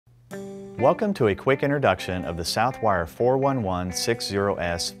Welcome to a quick introduction of the Southwire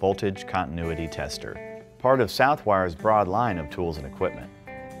 41160S Voltage Continuity Tester, part of Southwire's broad line of tools and equipment.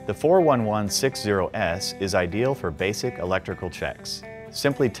 The 41160S is ideal for basic electrical checks.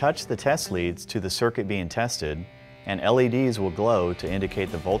 Simply touch the test leads to the circuit being tested, and LEDs will glow to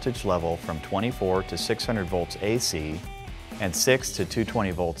indicate the voltage level from 24 to 600 volts AC and 6 to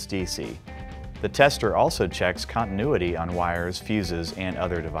 220 volts DC. The tester also checks continuity on wires, fuses, and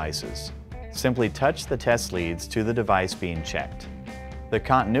other devices. Simply touch the test leads to the device being checked. The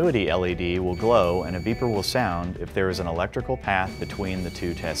continuity LED will glow and a beeper will sound if there is an electrical path between the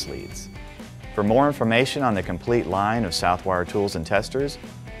two test leads. For more information on the complete line of Southwire tools and testers,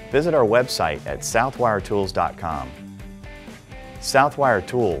 visit our website at southwiretools.com. Southwire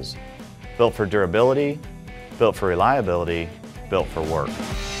Tools, built for durability, built for reliability, built for work.